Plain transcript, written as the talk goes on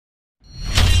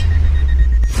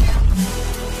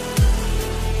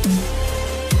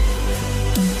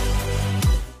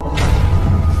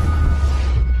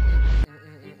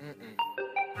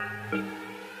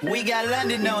he got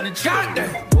London on the track.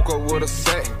 Woke up with a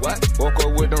sack, what? Woke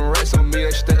up with them racks on me,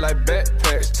 they stack like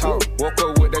backpacks. Talk. Woke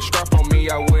up with that strap on me,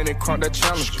 I went and caught that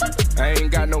challenge. I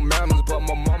ain't got no manners, but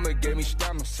my mama gave me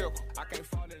stamina. Circle, I can't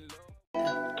fall in love.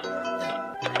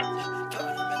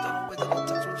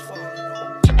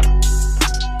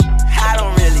 I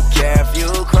don't really care if you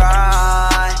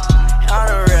cry. I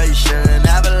don't really should've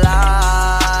never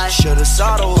lied. Should've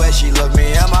saw the way she looked me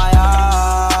in my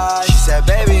eyes. She said,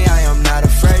 baby, I am not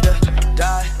afraid to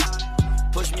die.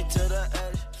 Push me to the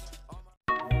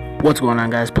edge. What's going on,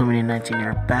 guys? Plumity19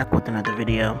 here, back with another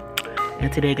video.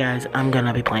 And today, guys, I'm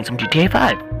gonna be playing some GTA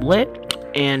 5 lit.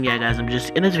 And yeah, guys, I'm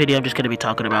just gonna be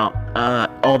talking about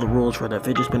all the rules for the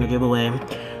fidget spinner giveaway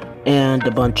and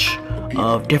a bunch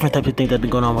of different types of things that have been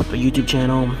going on with my YouTube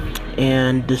channel,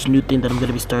 and this new thing that I'm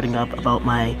gonna be starting up about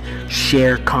my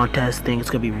share contest thing. It's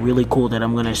gonna be really cool that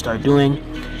I'm gonna start doing.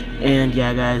 And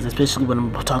yeah, guys, especially what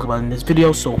I'm talking about in this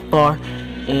video so far.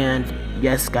 And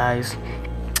yes, guys,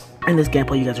 in this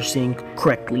gameplay you guys are seeing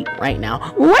correctly right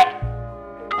now,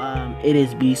 it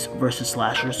is Beast vs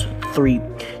Slashers 3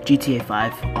 GTA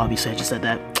 5. Obviously I just said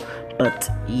that, but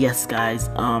yes, guys,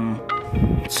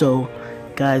 so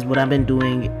guys, what I've been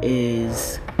doing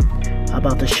is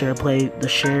about the share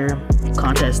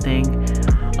contest thing.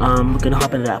 We're gonna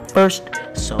hop into that first.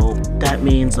 So that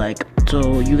means, like,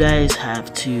 so you guys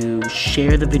have to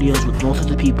share the videos with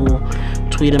multiple people,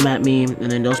 tweet them at me, and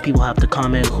then those people have to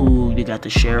comment who you got to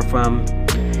share from,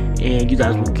 and you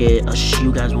guys will get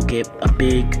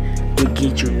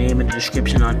your name in the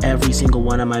description on every single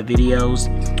one of my videos.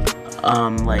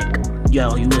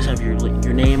 You guys have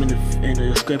your name in the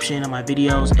description of my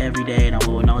videos every day, and I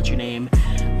will announce your name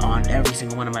on every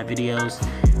single one of my videos.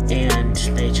 And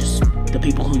the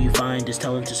people who you find, just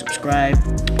tell them to subscribe,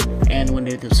 and when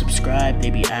they subscribe, they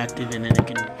be active, and then they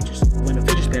can just win a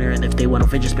fidget spinner. And if they want a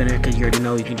fidget spinner, because you already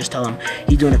know, you can just tell them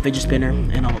he's doing a fidget spinner,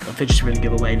 and a fidget spinner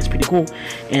giveaway, and it's pretty cool.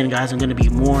 And guys, I'm gonna be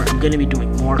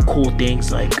doing more cool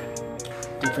things, like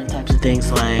different types of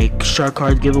things like shark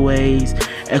card giveaways,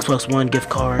 Xbox One gift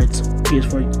cards,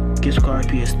 PS4 gift card,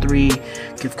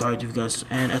 PS3 gift cards, you guys,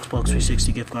 and Xbox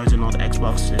 360 gift cards, and all the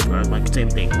Xbox gift cards, like same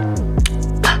thing.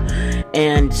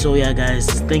 And so yeah, guys,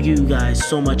 thank you guys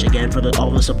so much again for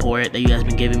all the support that you guys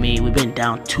been giving me. We've been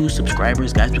down 2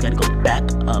 subscribers, guys. We gotta go back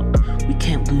up. We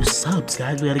can't lose subs,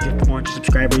 guys. We gotta get 400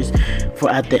 subscribers for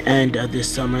at the end of this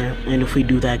summer. And if we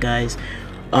do that, guys,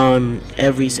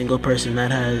 every single person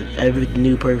every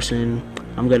new person,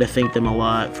 I'm gonna thank them a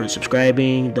lot for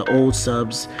subscribing. The old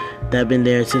subs that have been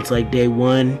there since like day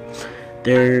 1,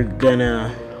 they're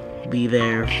gonna be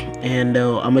there, and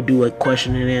I'm gonna do a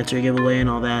question and answer giveaway and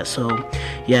all that. So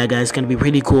yeah, guys, it's gonna be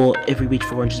pretty cool if we reach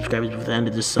 400 subscribers before the end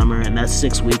of this summer, and that's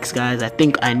 6 weeks, guys.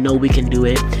 I know we can do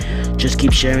it. Just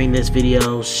keep sharing this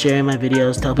video, sharing my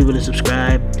videos, tell people to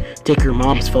subscribe, take your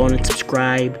mom's phone and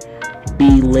subscribe,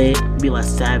 be lit, be like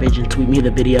savage, and tweet me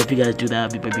the video. If you guys do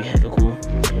that, it'd be hecka cool.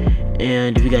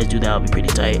 And if you guys do that, it'll be pretty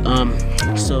tight.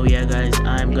 So yeah, guys,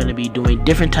 I'm gonna be doing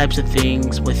different types of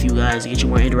things with you guys to get you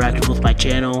more interactive with my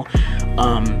channel.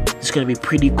 It's gonna be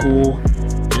pretty cool.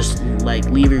 Just like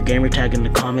leave your gamer tag in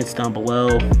the comments down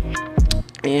below,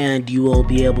 and you will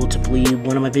be able to play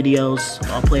one of my videos.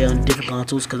 I'll play on different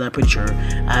consoles, because I'm pretty sure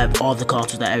I have all the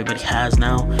consoles that everybody has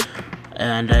now.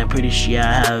 And I'm pretty sure,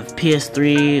 yeah, I have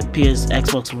PS3,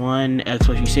 Xbox One, Xbox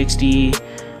 360,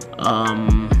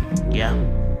 yeah,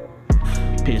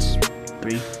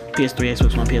 PS3,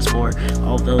 Xbox One, PS4,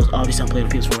 all of those. Obviously, I'm playing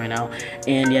on PS4 right now.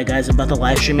 And yeah, guys, about the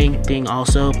live streaming thing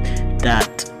also,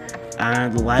 that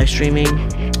the live streaming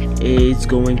is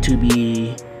going to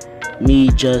be me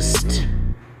just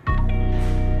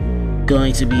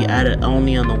going to be at it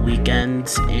only on the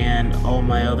weekends, and all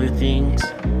my other things,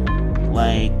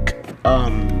 like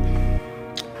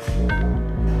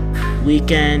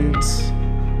weekends,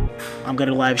 I'm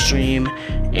gonna live stream,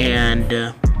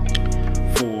 and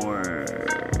for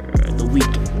the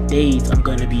weekdays, I'm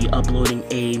gonna be uploading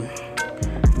a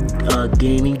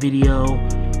gaming video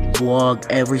vlog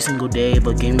every single day.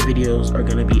 But gaming videos are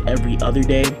gonna be every other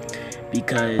day,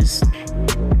 because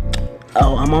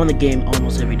I'm on the game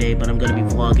almost every day, but I'm gonna be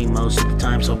vlogging most of the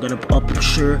time. So I'm gonna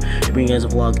sure bring you guys a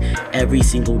vlog every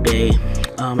single day.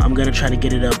 I'm gonna try to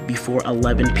get it up before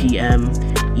 11 p.m.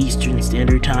 Eastern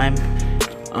Standard Time.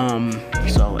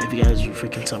 So if you guys are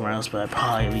freaking somewhere else, but I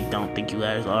probably don't think you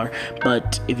guys are,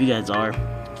 but if you guys are,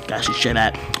 you guys should share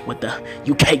that with the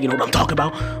UK, you know what I'm talking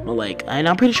about. But like, and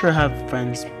I'm pretty sure I have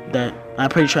friends that, I'm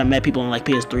pretty sure I met people on like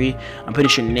PS3. I'm pretty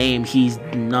sure Name, he's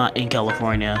not in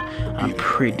California, I'm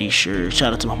pretty sure.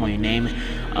 Shout out to my homie Name.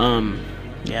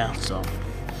 Yeah, so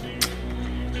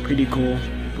pretty cool.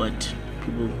 But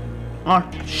people or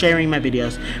sharing my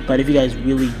videos. But if you guys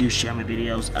really do share my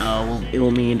videos, it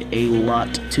will mean a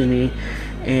lot to me.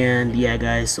 And yeah,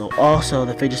 guys, so also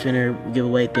the fidget spinner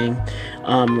giveaway thing,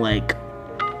 like,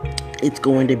 it's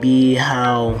going to be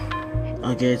how,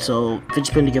 okay, so fidget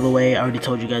spinner giveaway, I already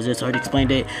told you guys this, I already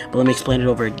explained it, but let me explain it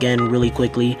over again really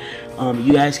quickly.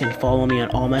 You guys can follow me on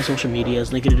all my social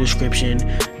medias, link in the description,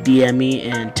 DM me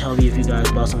and tell me if you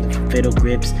guys bought something from Fatal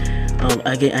Grips.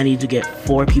 Again, I need to get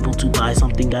 4 people to buy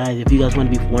something, guys. If you guys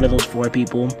want to be one of those 4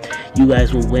 people, you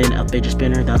guys will win a fidget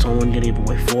spinner. That's all I'm going to give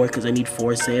away 4, because I need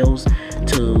 4 sales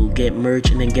to get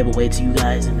merch and then give away to you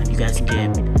guys, and then you guys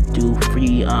can do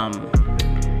free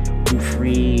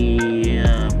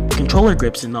controller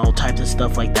grips and all types of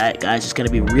stuff like that, guys. It's going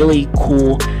to be really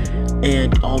cool.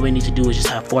 And all we need to do is just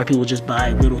have 4 people just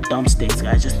buy little thumbsticks,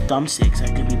 guys. Just thumbsticks.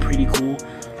 That could be pretty cool.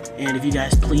 And if you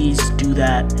guys please do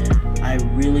that, I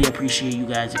really appreciate you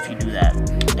guys if you do that.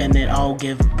 And then I'll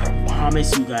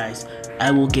promise you guys,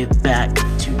 I will give back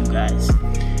to you guys.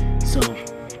 So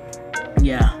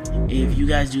yeah, if you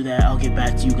guys do that, I'll get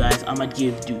back to you guys. I'm gonna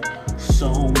give you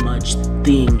so much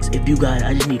things. If you guys,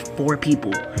 I just need 4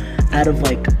 people out of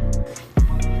like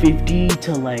 50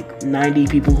 to like 90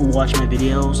 people who watch my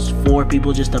videos, 4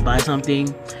 people just to buy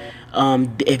something.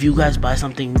 If you guys buy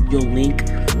something,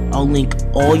 I'll link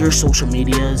all your social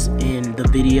medias in the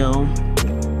video.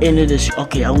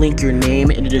 I'll link your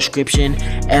name in the description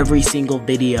every single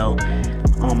video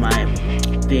on my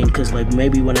thing, because like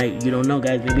maybe when you don't know,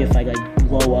 guys, maybe if I like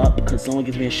blow up because someone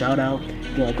gives me a shout out,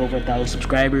 get like over 1,000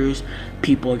 subscribers,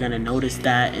 people are gonna notice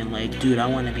that and like, dude, I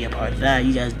want to be a part of that.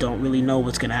 You guys don't really know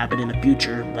what's gonna happen in the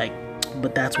future, like,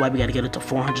 but that's why we got to get it to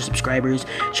 400 subscribers.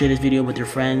 Share this video with your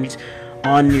friends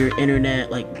on your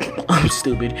internet, like, I'm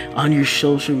stupid, on your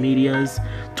social medias,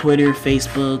 Twitter,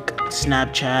 Facebook,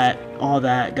 Snapchat, all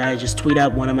that, guys. Just tweet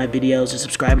out one of my videos, just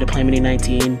subscribe to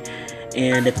PlayMoney19,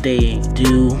 and if they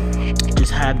do,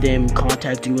 just have them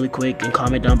contact you really quick and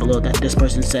comment down below that this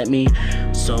person sent me.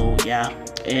 So yeah,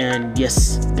 and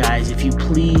yes, guys, if you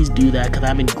please do that, because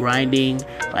I've been grinding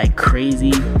like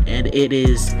crazy, and it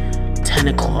is 10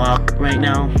 o'clock right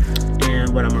now,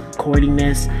 and when I'm recording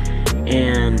this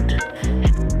and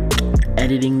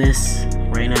editing this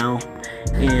right now,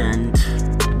 and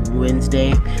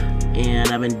Wednesday, and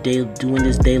I've been doing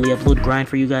this daily upload grind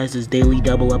for you guys, this daily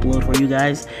double upload for you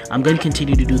guys. I'm gonna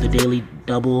continue to do the daily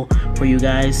double for you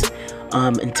guys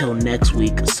until next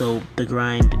week. So the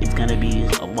grind is gonna be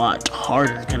a lot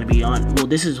harder. It's gonna be well,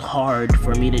 this is hard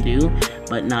for me to do,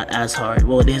 but not as hard.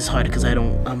 Well, it is hard because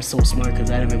I'm so smart,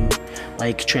 because I haven't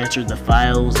like transferred the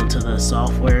files into the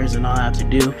softwares and all I have to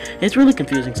do. It's really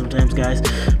confusing sometimes, guys,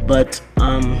 but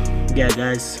yeah,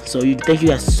 guys, so thank you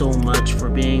guys so much for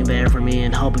being there for me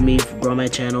and helping me grow my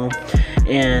channel.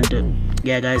 And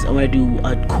yeah, guys, I'm gonna do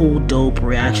a cool dope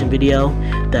reaction video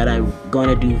that I'm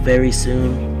gonna do very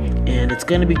soon, and it's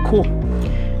gonna be cool.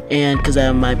 And because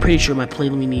I'm pretty sure my Play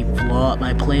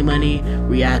Money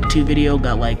React 2 video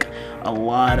got like a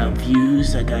lot of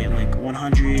views. I got like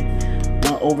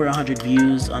over 100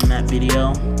 views on that video,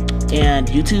 and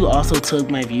YouTube also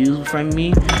took my views from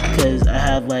me, because I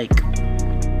had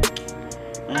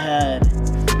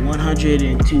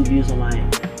 102 views on my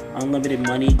unlimited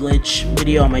money glitch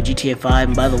video on my GTA 5,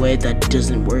 and by the way, that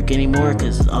doesn't work anymore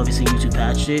because obviously YouTube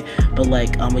patched it, but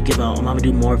like I'm gonna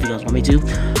do more if you guys want me to.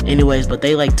 Anyways, but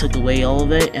they like took away all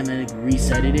of it and then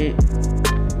reset it,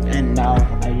 and now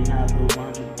I didn't have those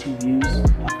 102 views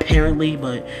apparently,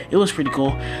 but it was pretty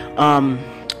cool.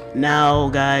 Now,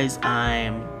 guys,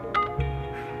 I'm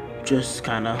just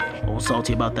kind of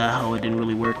salty about that, how it didn't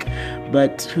really work,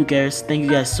 but who cares. Thank you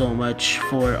guys so much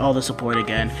for all the support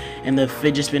again, and the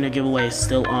fidget spinner giveaway is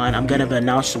still on. I'm gonna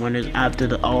announce the winners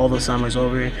after all the summer's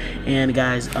over, and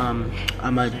guys, I'm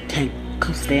gonna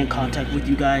stay in contact with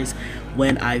you guys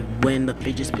when I win the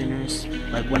fidget spinners.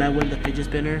 Like when I win the fidget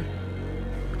spinner,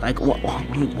 like what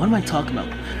am I talking about?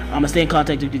 I'm gonna stay in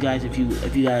contact with you guys. If you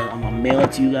guys, I'm gonna mail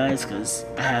it to you guys, because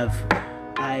I've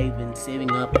been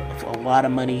saving up for a lot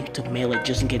of money to mail it,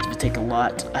 just in case if it take a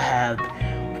lot. I have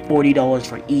 $40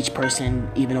 for each person,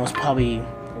 even though it's probably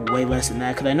way less than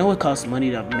that, because I know it costs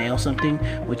money to mail something,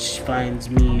 which finds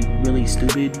me really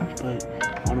stupid, but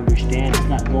I don't understand. It's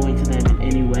not going to them in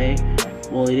any way.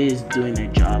 Well, it is doing their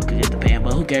job because you have to pay them,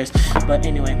 but who cares? But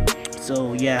anyway,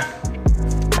 so yeah,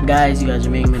 guys, you guys are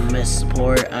making me the best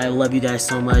support. I love you guys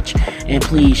so much, and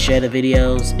please share the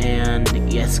videos.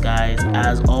 And yes, guys,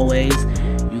 as always,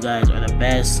 you guys are the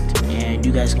best, and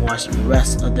you guys can watch the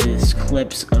rest of these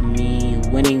clips of me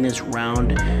winning this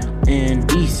round in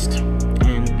Beast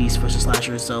versus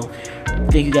Slasher. So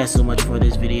thank you guys so much for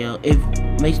this video. If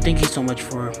thank you so much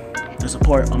for the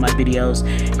support on my videos,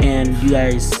 and you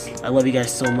guys, I love you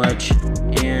guys so much.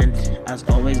 And as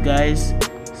always, guys,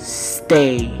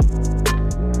 stay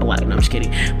black. No, I'm just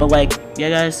kidding. But like, yeah,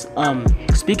 guys.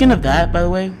 Speaking of that, by the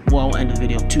way, well, I'll end the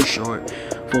video too short,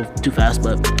 well, too fast,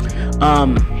 but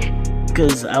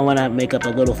because I want to make up a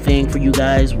little thing for you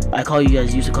guys. I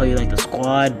used to call you like the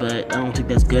squad, but I don't think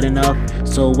that's good enough.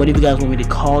 So what if you guys want me to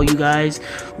call you guys?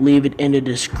 Leave it in the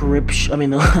description. I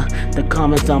mean, the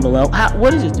comments down below.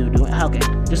 What is this dude doing? Okay,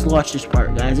 just watch this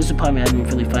part, guys. This is probably, I didn't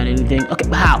really find anything. Okay,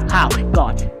 but how?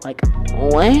 God, like,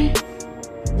 what?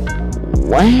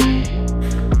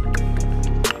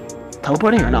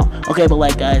 Teleporting or no? Okay, but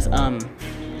like, guys,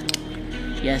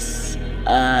 yes,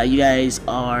 you guys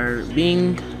are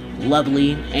being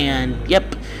lovely, and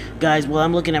yep, guys, what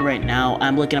I'm looking at right now,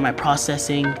 I'm looking at my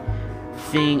processing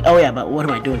thing. Oh yeah, but what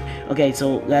am I doing? Okay,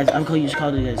 so guys, I'm calling you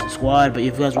guys the squad, but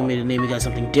if you guys want me to name you guys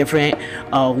something different,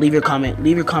 leave your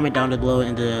comment down below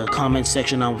in the comment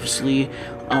section, obviously,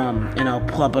 and I'll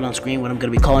plop it on screen what I'm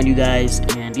gonna be calling you guys.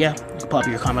 And yeah, pop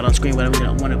your comment on screen what I'm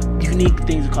gonna want of unique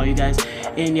things to call you guys.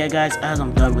 And yeah, guys, as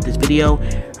I'm done with this video,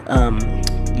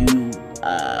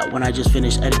 when I just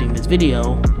finished editing this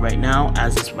video right now,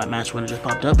 as this match winner just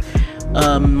popped up,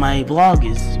 my vlog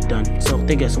is done. So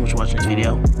thank you guys so much for watching this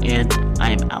video, and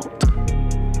I am out.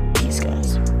 Peace,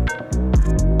 guys.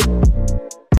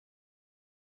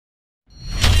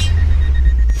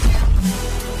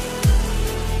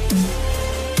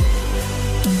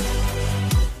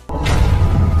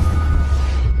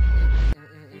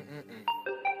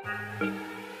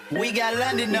 We got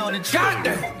London on the track.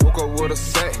 Woke up with a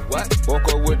sack, what?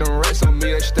 Woke up with them racks on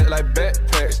me, they stack like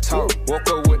backpacks. Talk. Woke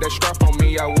up with that strap on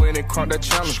me, I went and caught that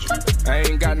challenge. I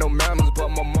ain't got no manners, but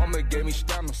my mama gave me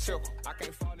stamina. I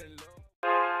can't fall in